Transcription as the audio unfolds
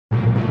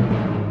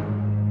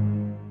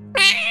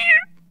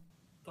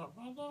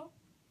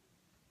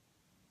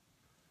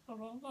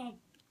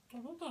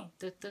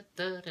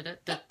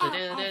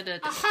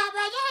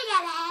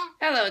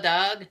Hello,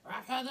 dog.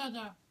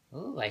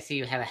 Ooh, I see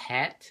you have a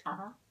hat.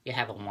 You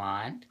have a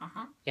wand.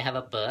 You have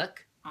a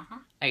book.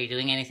 Are you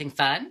doing anything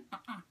fun?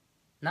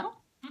 No?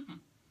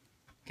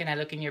 Can I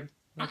look in your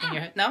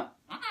head? No?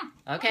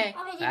 Okay.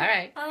 All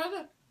right.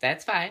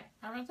 That's fine.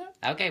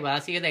 Okay, well,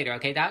 I'll see you later,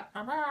 okay, dog?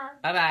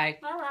 Bye-bye.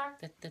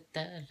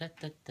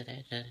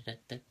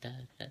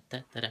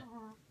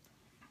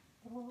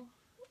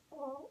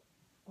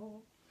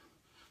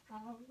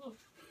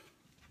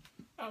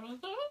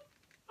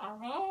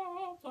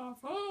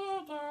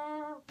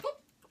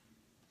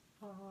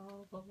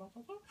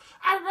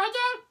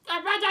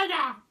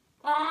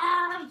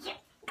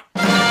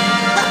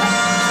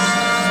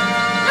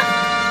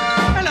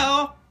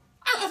 Hello.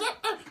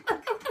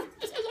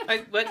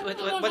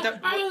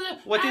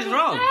 What is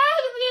wrong?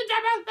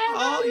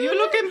 Oh, you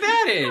look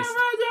embarrassed.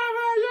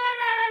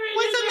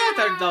 What's the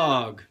matter,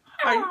 dog?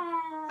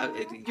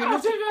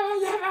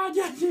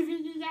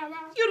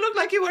 You look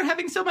like you were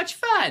having so much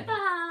fun.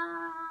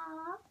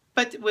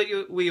 But were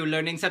you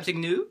learning something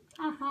new?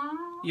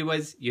 You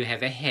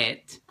have a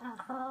hat.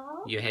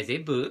 You has a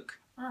book.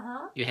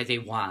 You has a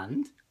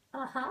wand.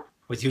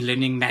 Was you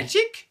learning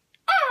magic?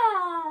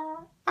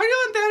 Are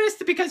you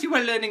embarrassed because you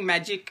were learning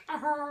magic?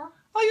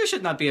 Oh, you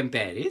should not be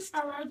embarrassed.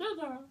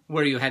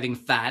 Were you having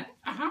fun?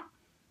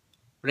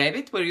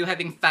 Rabbit, were you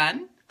having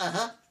fun?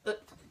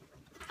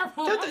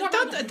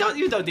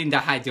 You don't need to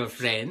hide your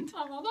friend.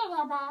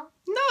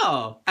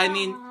 No, I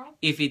mean,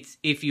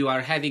 if you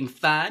are having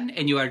fun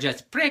and you are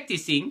just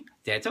practicing,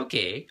 that's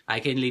okay. I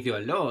can leave you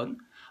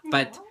alone.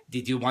 But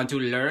did you want to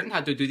learn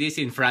how to do this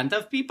in front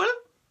of people?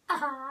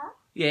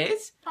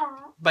 Yes?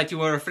 But you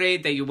were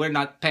afraid that you were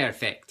not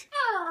perfect.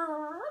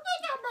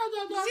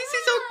 This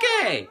is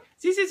okay.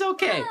 This is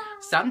okay.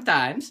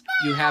 Sometimes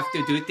you have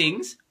to do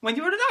things when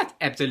you are not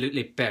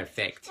absolutely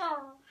perfect.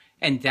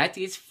 And that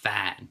is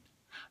fun.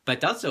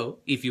 But also,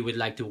 if you would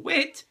like to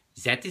wait,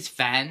 that is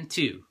fun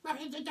too.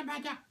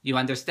 You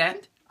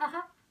understand?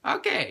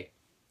 Okay.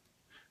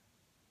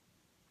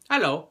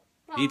 Hello,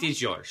 it is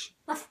George.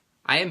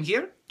 I am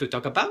here to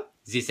talk about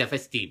the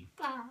self-esteem.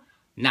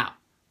 Now,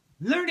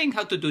 learning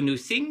how to do new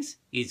things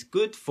is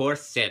good for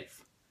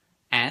self.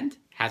 And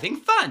having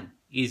fun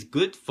is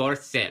good for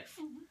self.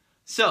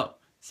 So,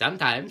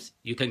 sometimes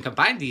you can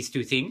combine these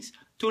two things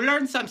to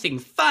learn something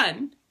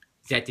fun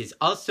that is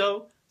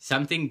also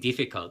something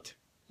difficult.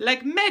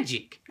 Like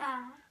magic.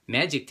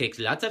 Magic takes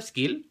lots of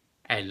skill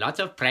and lots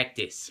of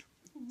practice.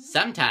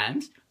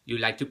 Sometimes you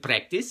like to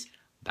practice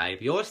by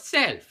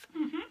yourself,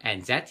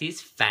 and that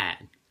is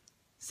fun.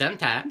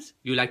 Sometimes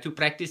you like to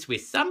practice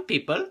with some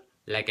people,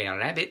 like a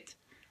rabbit,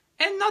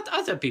 and not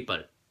other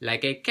people,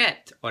 like a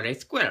cat or a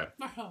squirrel.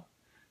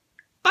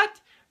 But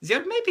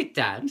there may be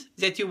times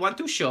that you want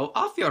to show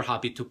off your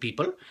hobby to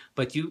people,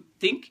 but you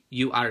think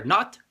you are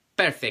not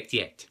perfect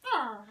yet.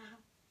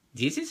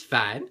 This is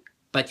fun,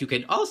 but you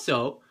can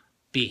also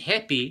be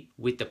happy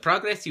with the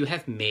progress you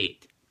have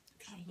made.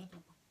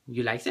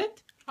 You like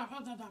that?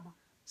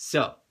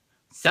 So,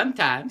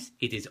 sometimes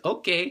it is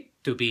okay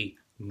to be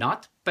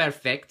not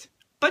perfect,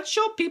 but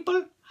show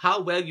people how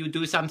well you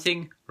do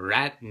something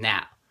right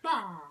now.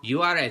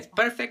 You are as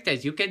perfect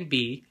as you can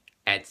be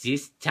at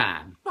this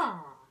time.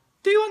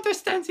 Do you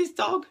understand this,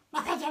 dog?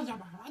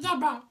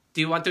 Do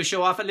you want to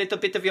show off a little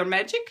bit of your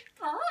magic?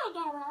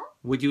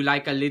 Would you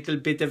like a little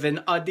bit of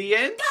an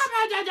audience?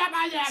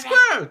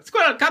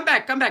 Squirrel, come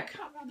back.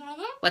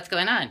 What's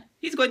going on?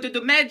 He's going to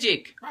do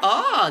magic.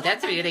 Oh,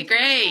 that's really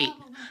great.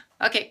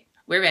 Okay,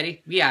 we're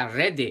ready. We are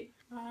ready.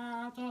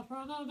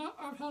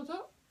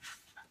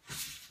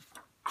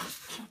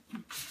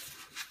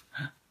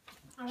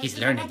 He's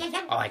learning.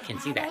 Oh, I can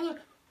see that. Oh,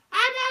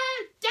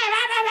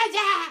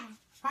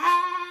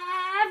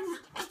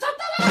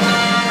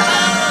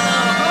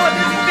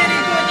 this is very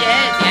good.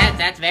 Yes,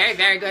 that's very,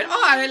 very good.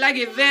 Oh, I like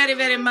it very,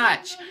 very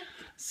much.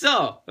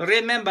 So,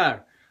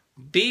 remember,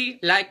 be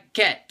like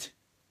cat.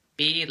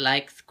 Be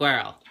like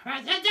squirrel.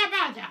 I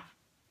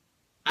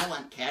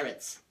want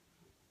carrots.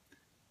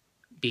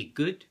 Be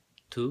good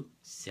to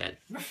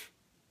self.